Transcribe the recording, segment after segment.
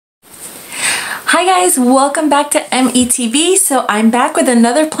Hi guys, welcome back to METV. So I'm back with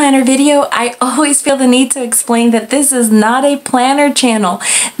another planner video. I always feel the need to explain that this is not a planner channel.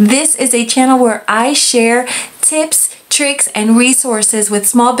 This is a channel where I share tips, tricks, and resources with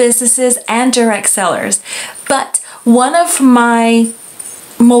small businesses and direct sellers. But one of my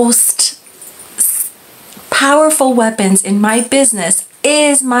most powerful weapons in my business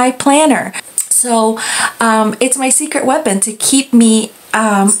is my planner. So it's my secret weapon to keep me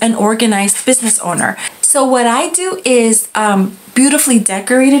an organized business owner. So what I do is beautifully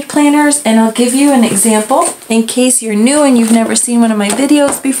decorated planners, and I'll give you an example in case you're new and you've never seen one of my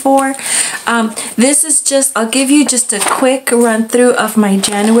videos before. This is just, I'll give you just a quick run through of my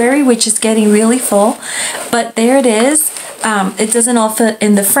January, which is getting really full, but there it is. It doesn't all fit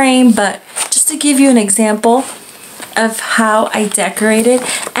in the frame, but just to give you an example of how I decorated.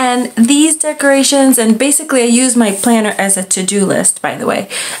 And these decorations, and basically I use my planner as a to-do list, by the way.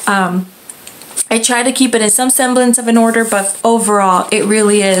 I try to keep it in some semblance of an order, but overall it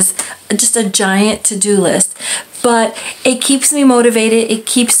really is just a giant to-do list. But it keeps me motivated, it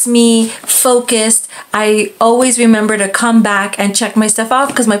keeps me focused. I always remember to come back and check my stuff off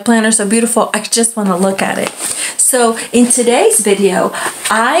because my planner is so beautiful. I just want to look at it. So in today's video,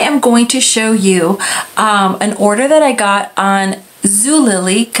 I am going to show you an order that I got on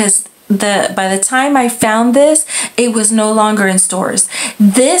Zulily, because by the time I found this, it was no longer in stores.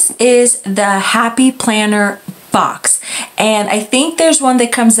 This is the Happy Planner box, and I think there's one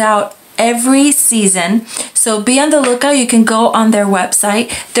that comes out every season, so be on the lookout. You can go on their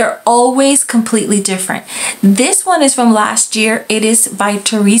website. They're always completely different. This one is from last year. It is by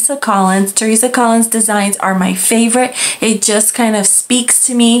Theresa Collins. Theresa Collins designs are my favorite. It just kind of speaks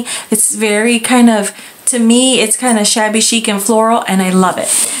to me. It's very kind of, to me, it's kind of shabby chic and floral, and I love it.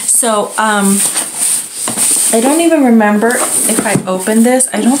 So I don't even remember if I opened this.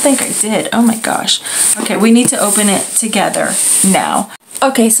 I don't think I did. Oh my gosh. Okay, we need to open it together now.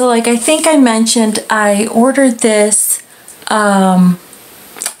 Okay, so like I think I mentioned, I ordered this, oh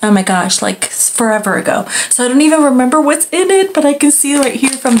my gosh, like forever ago. So I don't even remember what's in it, but I can see right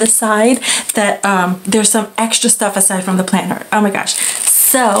here from the side that there's some extra stuff aside from the planner. Oh my gosh.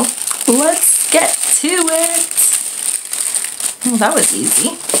 So let's get to it. Oh, that was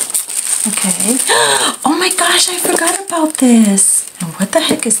easy. Okay. Oh my gosh, I forgot about this. And what the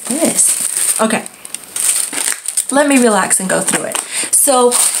heck is this? Okay. Let me relax and go through it.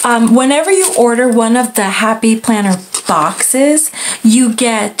 So whenever you order one of the Happy Planner boxes, you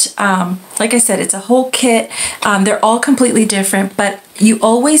get, like I said, it's a whole kit. They're all completely different, but you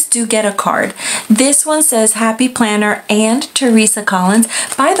always do get a card. This one says Happy Planner and Theresa Collins.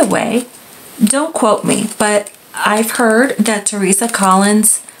 By the way, don't quote me, but I've heard that Theresa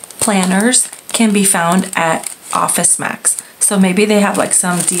Collins planners can be found at Office Max. So maybe they have like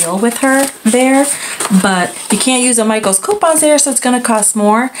some deal with her there, but you can't use a Michael's coupons there, so it's gonna cost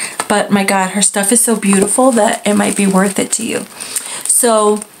more. But my God, her stuff is so beautiful that it might be worth it to you.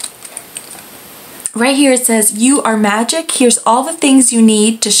 So right here it says, you are magic. Here's all the things you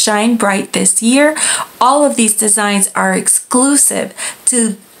need to shine bright this year. All of these designs are exclusive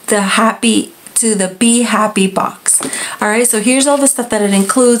to the Be Happy box. All right, so here's all the stuff that it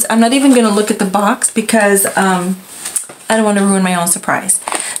includes. I'm not even gonna look at the box because I don't want to ruin my own surprise.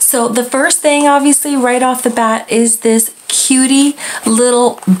 So the first thing, obviously, right off the bat is this cutie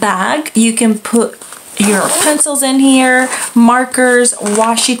little bag. You can put your pencils in here, markers,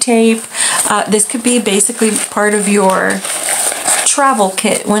 washi tape. This could be basically part of your travel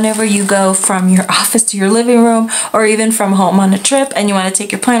kit whenever you go from your office to your living room, or even from home on a trip and you want to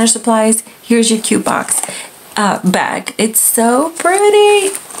take your planner supplies. Here's your cute box bag. It's so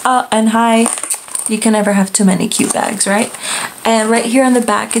pretty. And hi. You can never have too many cute bags, right? And right here on the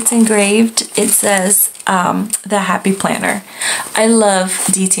back, it's engraved. It says the Happy Planner. I love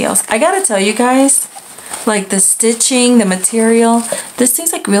details. I gotta tell you guys, like the stitching, the material, this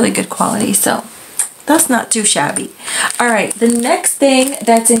seems like really good quality. So that's not too shabby. All right, the next thing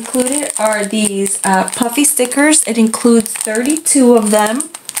that's included are these puffy stickers. It includes 32 of them.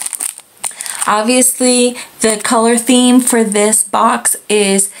 Obviously, the color theme for this box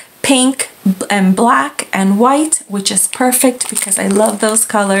is pink and black and white, which is perfect because I love those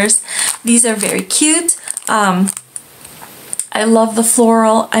colors. These are very cute. I love the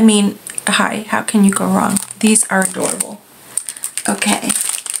floral. I mean, hi, how can you go wrong? These are adorable. Okay,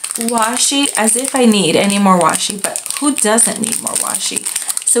 washi, as if I need any more washi, but who doesn't need more washi?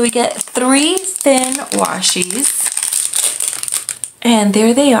 So we get 3 thin washis, and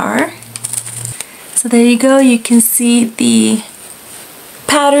there they are. So there you go. You can see the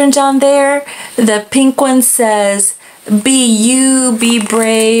patterns on there. The pink one says, be you, be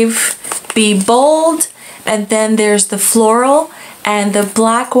brave, be bold, and then there's the floral, and the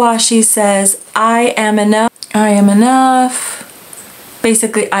black washi says, I am enough. I am enough.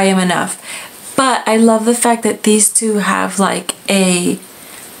 Basically, I am enough. But I love the fact that these two have like a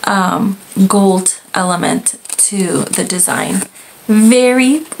gold element to the design.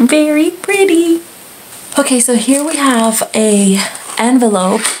 Very, very pretty. Okay, so here we have a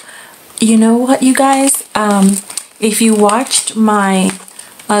envelope. You know what, you guys? If you watched my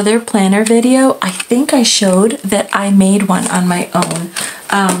other planner video, I think I showed that I made one on my own.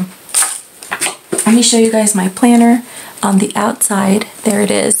 Let me show you guys my planner on the outside. There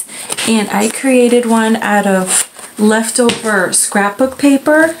it is. And I created one out of leftover scrapbook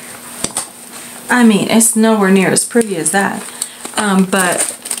paper. I mean, it's nowhere near as pretty as that.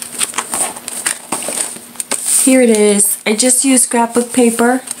 But here it is. I just used scrapbook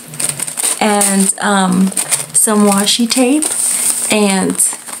paper and some washi tape, and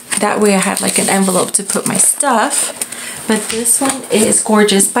that way I had like an envelope to put my stuff. But this one is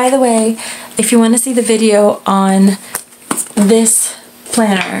gorgeous. By the way, if you want to see the video on this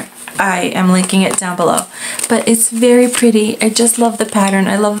planner, I am linking it down below. But it's very pretty. I just love the pattern.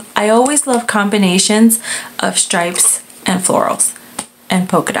 I always love combinations of stripes and florals and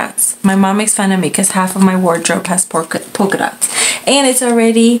polka dots. My mom makes fun of me because half of my wardrobe has polka dots. And it's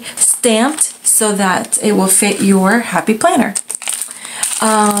already stamped so that it will fit your happy planner.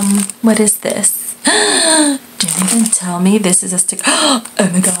 What is this? Don't even tell me this is a sticker. Oh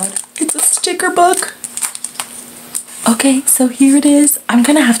my god, it's a sticker book. Okay, so here it is. I'm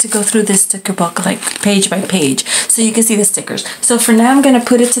gonna have to go through this sticker book like page by page so you can see the stickers. So for now, I'm gonna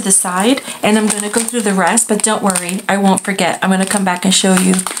put it to the side and I'm gonna go through the rest, but don't worry, I won't forget. I'm gonna come back and show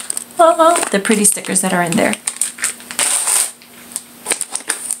you the pretty stickers that are in there.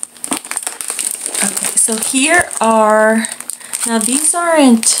 Okay, so here are, now these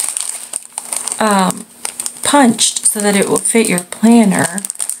aren't punched so that it will fit your planner.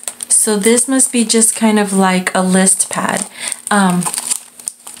 So this must be just kind of like a list pad.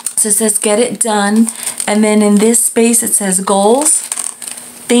 So it says get it done. And then in this space it says goals,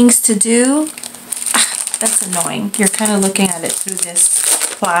 things to do. That's annoying. You're kind of looking at it through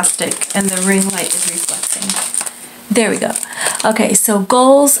this plastic and the ring light is reflecting. There we go. Okay, so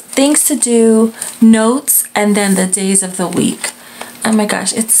goals, things to do, notes, and then the days of the week. Oh my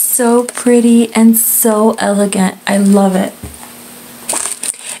gosh, it's so pretty and so elegant. I love it.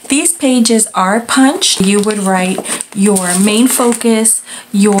 These pages are punched. You would write your main focus,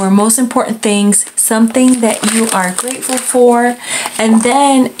 your most important things, something that you are grateful for, and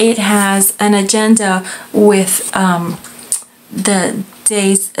then it has an agenda with the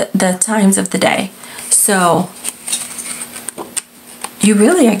days, the times of the day. So you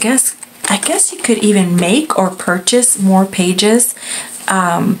really, I guess you could even make or purchase more pages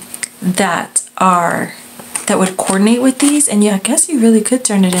that would coordinate with these, and yeah, I guess you really could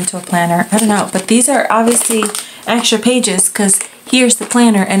turn it into a planner. I don't know, but these are obviously extra pages because here's the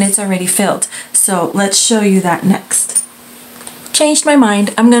planner and it's already filled. So let's show you that next. Changed my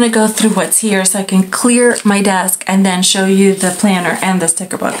mind. I'm gonna go through what's here so I can clear my desk and then show you the planner and the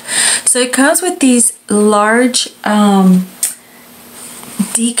sticker book. So it comes with these large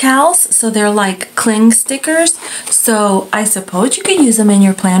decals, so they're like cling stickers. So I suppose you could use them in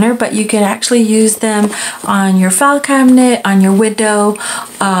your planner, but you could actually use them on your file cabinet, on your window,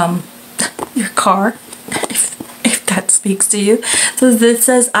 your car, if that speaks to you. So this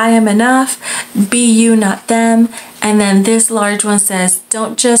says I am enough, be you, not them. And then this large one says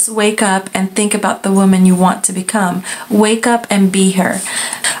don't just wake up and think about the woman you want to become, wake up and be her.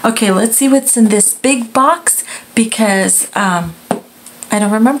 Okay, let's see what's in this big box because I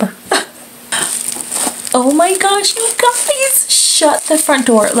don't remember. Oh my gosh, you guys, shut the front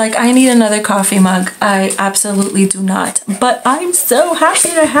door. Like, I need another coffee mug. I absolutely do not. But I'm so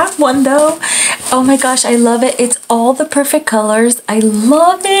happy to have one though. Oh my gosh, I love it. It's all the perfect colors. I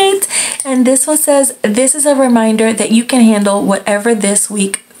love it. And this one says, this is a reminder that you can handle whatever this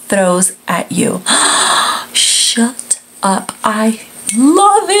week throws at you. Shut up. I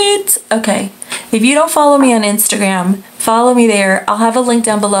love it. Okay, if you don't follow me on Instagram, follow me there. I'll have a link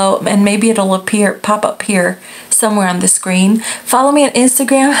down below and maybe it'll pop up here somewhere on the screen. Follow me on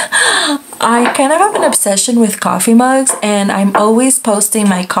Instagram. I kind of have an obsession with coffee mugs and I'm always posting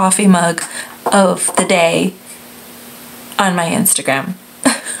my coffee mug of the day on my Instagram.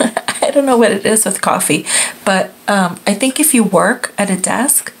 I don't know what it is with coffee, but I think if you work at a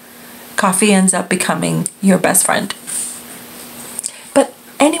desk, coffee ends up becoming your best friend. But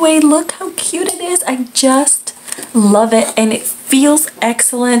anyway, look how cute it is. I just love it and it feels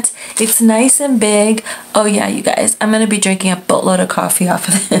excellent. It's nice and big. Oh yeah, you guys, I'm gonna be drinking a boatload of coffee off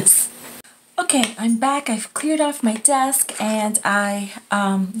of this. Okay, I'm back. I've cleared off my desk, and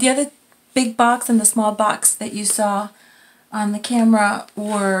the other big box and the small box that you saw on the camera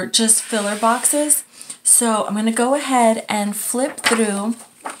were just filler boxes. So I'm going to go ahead and flip through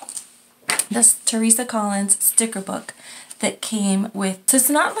this Theresa Collins sticker book that came with. So it's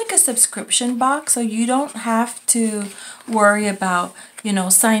not like a subscription box, so you don't have to worry about, you know,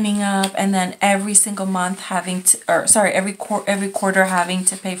 signing up and then every single month having to, or sorry, every quarter having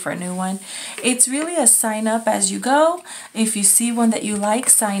to pay for a new one. It's really a sign up as you go. If you see one that you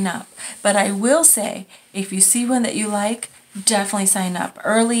like, sign up. But I will say, if you see one that you like, definitely sign up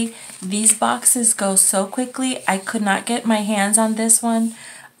early. These boxes go so quickly. I could not get my hands on this one.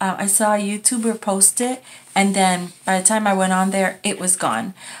 I saw a YouTuber post it, and then by the time I went on there, it was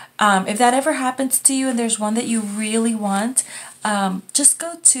gone. If that ever happens to you and there's one that you really want, just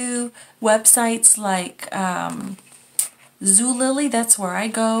go to websites like Zulily. That's where I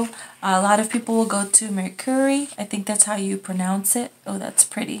go. A lot of people will go to Mercury. I think that's how you pronounce it. Oh, that's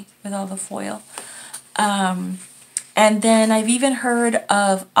pretty with all the foil. And then I've even heard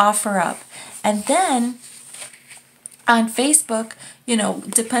of OfferUp. And then on Facebook, you know,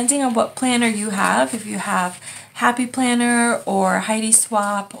 depending on what planner you have, if you have Happy Planner or Heidi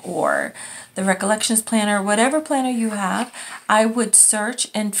Swap or the Recollections Planner, whatever planner you have, I would search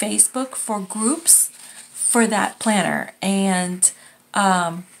in Facebook for groups for that planner. And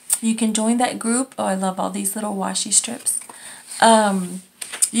you can join that group. Oh, I love all these little washi strips.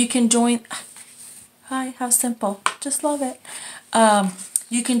 You can join. Hi, how simple. Just love it.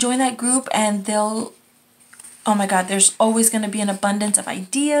 You can join that group and they'll, oh my God, there's always going to be an abundance of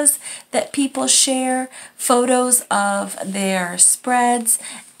ideas that people share, photos of their spreads,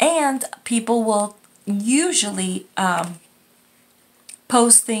 and people will usually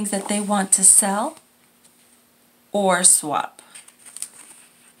post things that they want to sell or swap.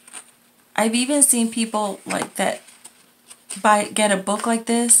 I've even seen people like that get a book like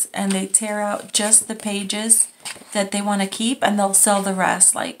this and they tear out just the pages that they want to keep and they'll sell the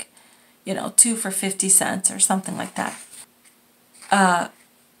rest, like, you know, 2 for 50 cents or something like that.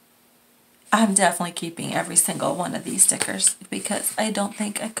 I'm definitely keeping every single one of these stickers because I don't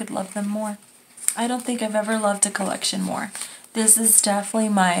think I could love them more. I don't think I've ever loved a collection more. This is definitely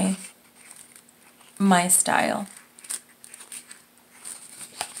my style.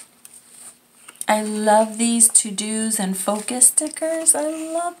 I love these to-dos and focus stickers. I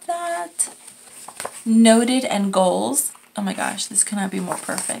love that. Noted and goals. Oh my gosh, this cannot be more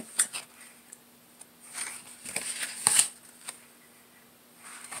perfect.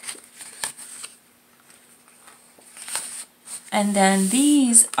 And then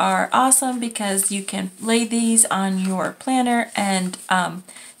these are awesome because you can lay these on your planner and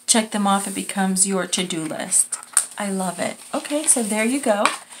check them off. It becomes your to-do list. I love it. Okay, so there you go.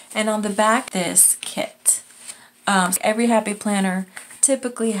 And on the back, this kit. Every Happy Planner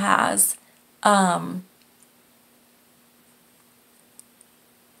typically has a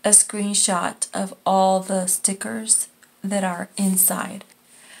screenshot of all the stickers that are inside.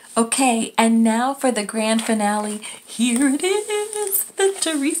 Okay, and now for the grand finale. Here it is, the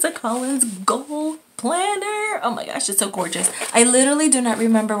Theresa Collins Goal Planner. Oh my gosh, it's so gorgeous. I literally do not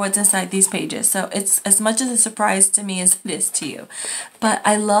remember what's inside these pages, so it's as much as a surprise to me as it is to you. But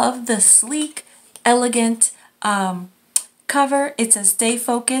I love the sleek, elegant cover. It says stay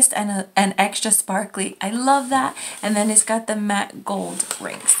focused and extra sparkly. I love that. And then it's got the matte gold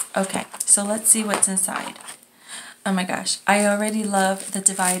rings. Okay, so let's see what's inside. Oh my gosh, I already love the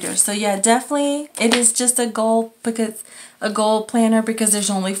dividers. So yeah, definitely it is just a goal planner because there's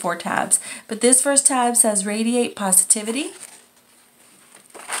only 4 tabs. But this first tab says radiate positivity.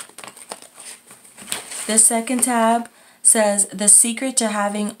 The second tab says the secret to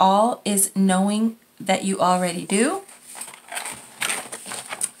having all is knowing that you already do.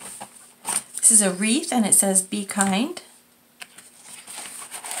 This is a wreath and it says be kind.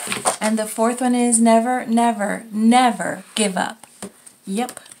 And the fourth one is never, never, never give up.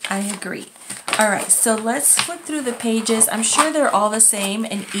 Yep, I agree. All right, so let's flip through the pages. I'm sure they're all the same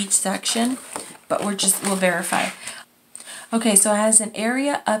in each section, but we'll verify. Okay, so it has an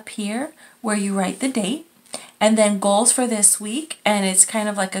area up here where you write the date, and then goals for this week, and it's kind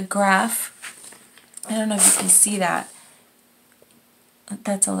of like a graph. I don't know if you can see that.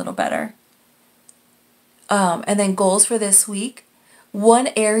 That's a little better. And then goals for this week. One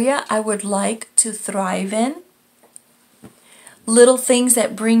area I would like to thrive in. Little things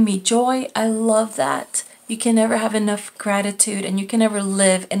that bring me joy. I love that. You can never have enough gratitude and you can never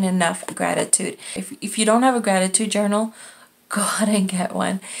live in enough gratitude. If you don't have a gratitude journal, go ahead and get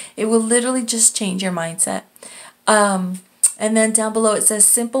one. It will literally just change your mindset. And And then down below it says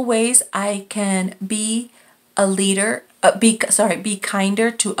simple ways I can be a leader, be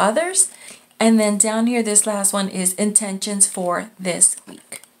kinder to others. And then down here, this last one is intentions for this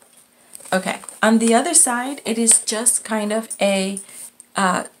week. Okay, on the other side, it is just kind of a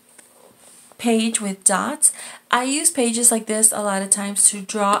page with dots. I use pages like this a lot of times to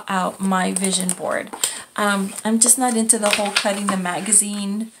draw out my vision board. I'm just not into the whole cutting the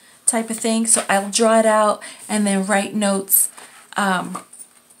magazine type of thing, so I'll draw it out and then write notes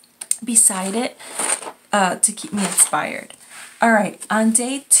beside it to keep me inspired. All right, on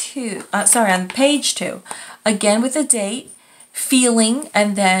on page 2, again with a date, feeling,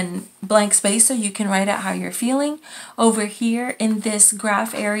 and then blank space so you can write out how you're feeling. Over here in this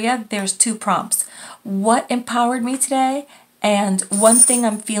graph area, there's 2 prompts. What empowered me today, and one thing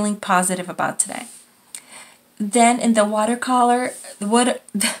I'm feeling positive about today. Then in the watercolor,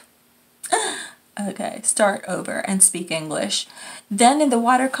 okay, start over and speak English. Then in the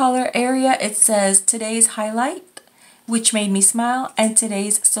watercolor area, it says today's highlight, which made me smile, and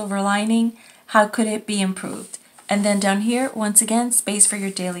today's silver lining, how could it be improved? And then down here, once again, space for your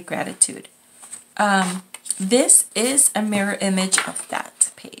daily gratitude. This is a mirror image of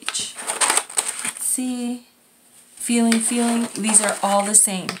that page. Let's see. Feeling. These are all the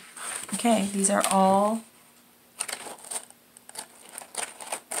same. Okay, these are all.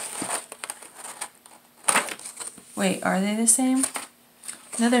 Wait, are they the same?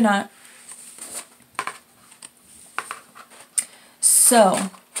 No, they're not. So,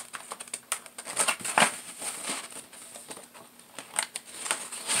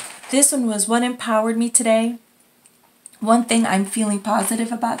 this one was what empowered me today. One thing I'm feeling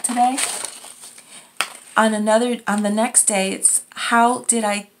positive about today. On the next day, it's how did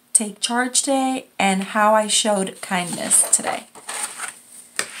I take charge today and how I showed kindness today.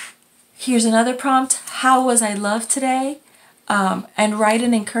 Here's another prompt. How was I loved today? And write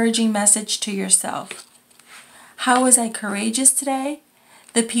an encouraging message to yourself. How was I courageous today?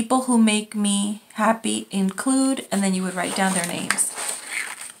 The people who make me happy include, and then you would write down their names.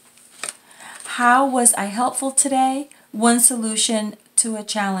 How was I helpful today? One solution to a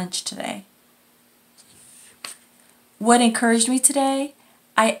challenge today. What encouraged me today?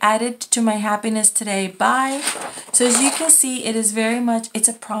 I added to my happiness today by. So as you can see, it is very much, it's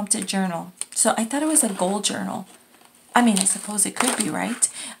a prompted journal. So I thought it was a goal journal. I mean, I suppose it could be, right?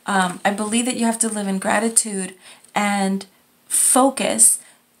 I believe that you have to live in gratitude and focus,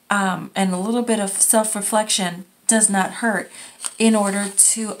 and a little bit of self-reflection does not hurt in order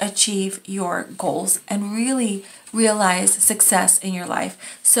to achieve your goals and really realize success in your life.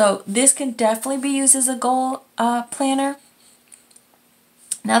 So this can definitely be used as a goal planner.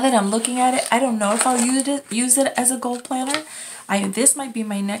 Now that I'm looking at it, I don't know if I'll use it as a goal planner. This might be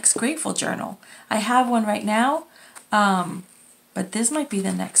my next grateful journal. I have one right now, but this might be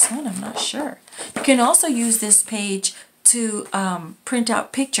the next one. I'm not sure. You can also use this page to print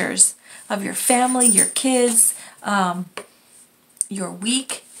out pictures of your family, your kids, your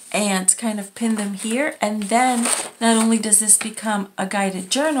week, and kind of pin them here. And then not only does this become a guided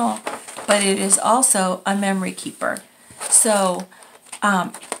journal, but it is also a memory keeper. So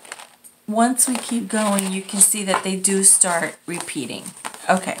once we keep going, you can see that they do start repeating.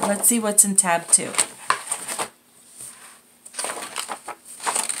 Okay, let's see what's in tab 2.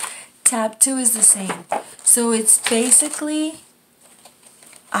 Tab 2 is the same. So it's basically,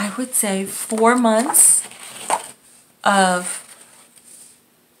 I would say, 4 months of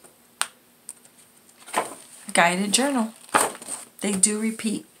guided journal. They do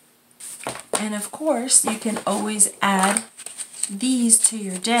repeat. And of course, you can always add these to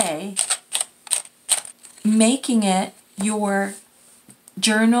your day, making it your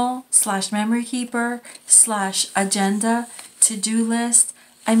journal / memory keeper / agenda to-do list.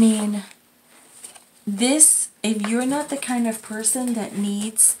 I mean, this, if you're not the kind of person that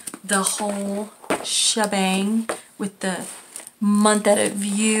needs the whole shebang with the month at a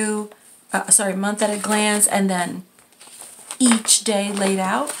glance and then each day laid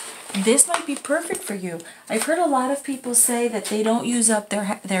out, this might be perfect for you. I've heard a lot of people say that they don't use up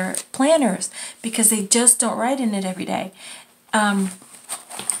their planners because they just don't write in it every day.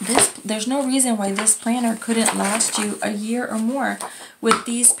 There's no reason why this planner couldn't last you a year or more. With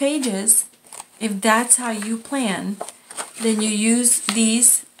these pages, if that's how you plan, then you use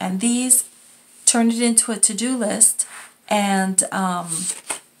these and these, turn it into a to-do list, and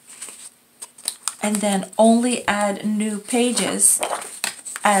then only add new pages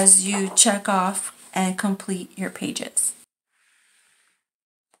as you check off and complete your pages.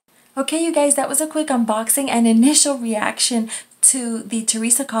 Okay, you guys, that was a quick unboxing and initial reaction to the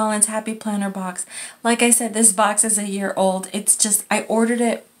Theresa Collins Happy Planner box. Like I said, this box is a year old. It's just, I ordered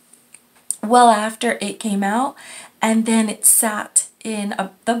it well after it came out, and then it sat in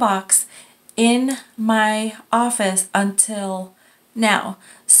the box in my office until now.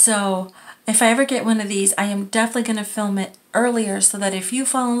 So if I ever get one of these, I am definitely going to film it earlier so that if you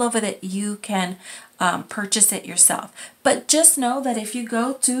fall in love with it, you can purchase it yourself. But just know that if you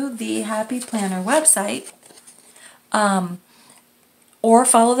go to the Happy Planner website, or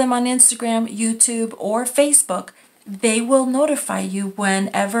follow them on Instagram, YouTube, or Facebook, they will notify you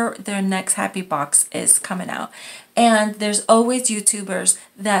whenever their next Happy Box is coming out. And there's always YouTubers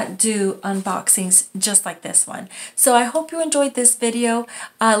that do unboxings just like this one. So I hope you enjoyed this video.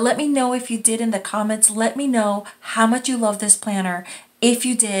 Let me know if you did in the comments. Let me know how much you love this planner. If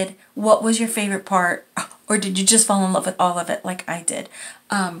you did, what was your favorite part? Or did you just fall in love with all of it like I did?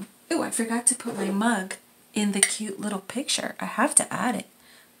 Oh, I forgot to put my mug in the cute little picture. I have to add it.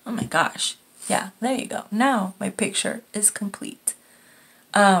 Oh my gosh. Yeah, there you go. Now my picture is complete.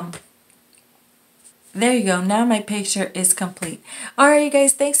 There you go. Now my picture is complete. Alright, you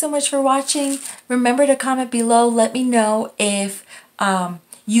guys, thanks so much for watching. Remember to comment below. Let me know if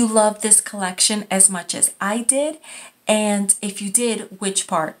you love this collection as much as I did. And if you did, which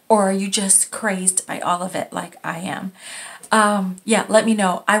part? Or are you just crazed by all of it like I am? Yeah, let me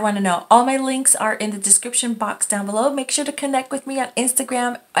know. I want to know. All my links are in the description box down below. Make sure to connect with me on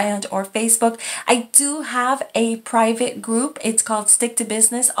Instagram and or Facebook. I do have a private group. It's called Stick to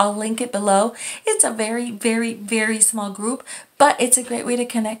Business. I'll link it below. It's a very, very, very small group, but it's a great way to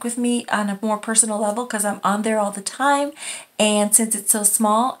connect with me on a more personal level because I'm on there all the time. And since it's so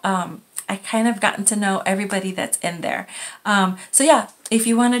small, I kind of gotten to know everybody that's in there. So yeah, if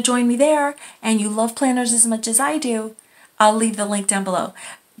you want to join me there and you love planners as much as I do, I'll leave the link down below.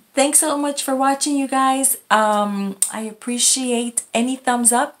 Thanks so much for watching, you guys. I appreciate any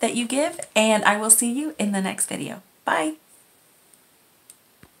thumbs up that you give, and I will see you in the next video. Bye.